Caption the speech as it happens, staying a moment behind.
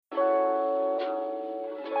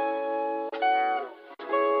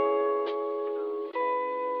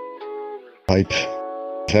Hype.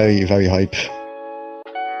 Very, very hype.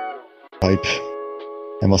 Hype.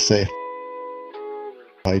 I must say.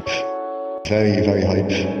 Hype. Very, very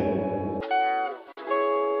hype.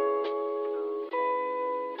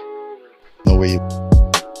 No way.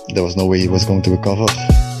 There was no way he was going to recover.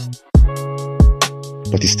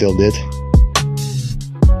 But he still did.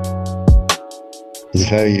 It's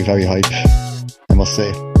very, very hype. I must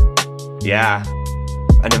say. Yeah.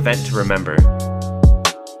 An event to remember.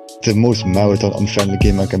 The most marathon unfriendly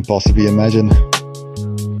game I can possibly imagine.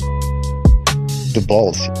 The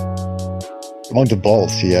balls. The amount of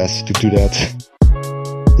balls he has to do that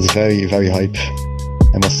is very, very hype,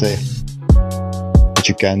 I must say. What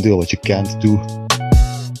you can do or what you can't do.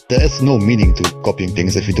 There is no meaning to copying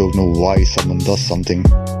things if you don't know why someone does something.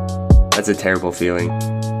 That's a terrible feeling.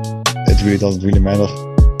 It really doesn't really matter.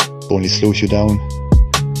 It only slows you down.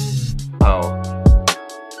 Oh.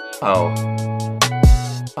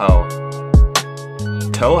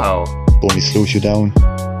 Touhou. Only slows you down.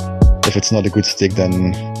 If it's not a good stick,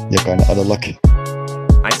 then you're kinda out of luck.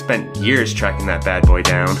 I spent years tracking that bad boy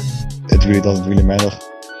down. It really doesn't really matter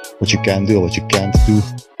what you can do or what you can't do.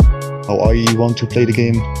 How are you want to play the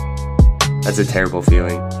game? That's a terrible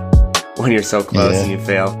feeling. When you're so close and you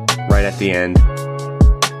fail, right at the end.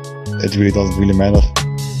 It really doesn't really matter.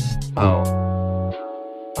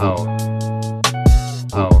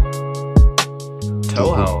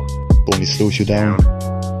 Touhou. Only slows you down.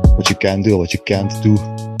 What you can do or what you can't do.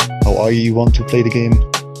 How are you want to play the game?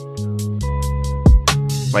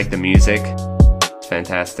 Like the music.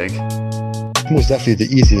 Fantastic. Most definitely the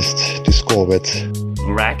easiest to score with.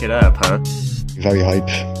 Rack it up, huh? Very hype,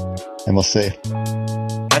 I must say.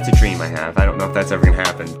 That's a dream I have. I don't know if that's ever gonna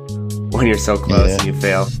happen. When you're so close and you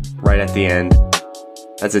fail, right at the end.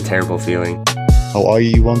 That's a terrible feeling. How are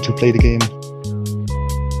you want to play the game?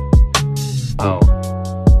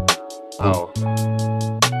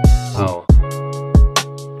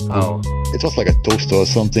 It was like a toaster or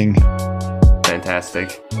something. Fantastic.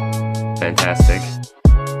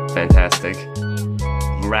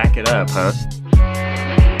 Rack it up, huh?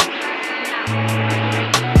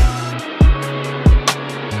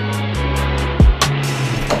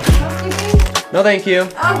 No, thank you.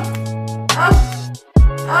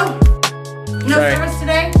 No Sorry. service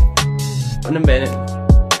today? In a minute.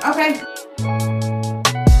 Okay.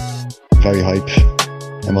 Very hype,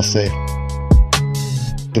 I must say.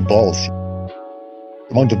 The balls.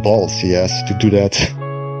 The amount of balls he has to do that.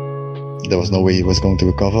 There was no way he was going to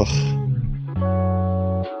recover.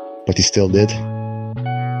 But he still did.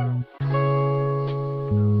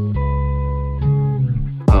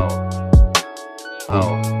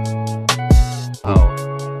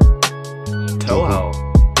 Touhou.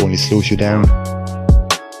 Only slows you down.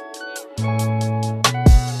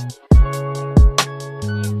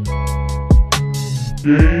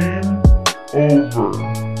 Game over.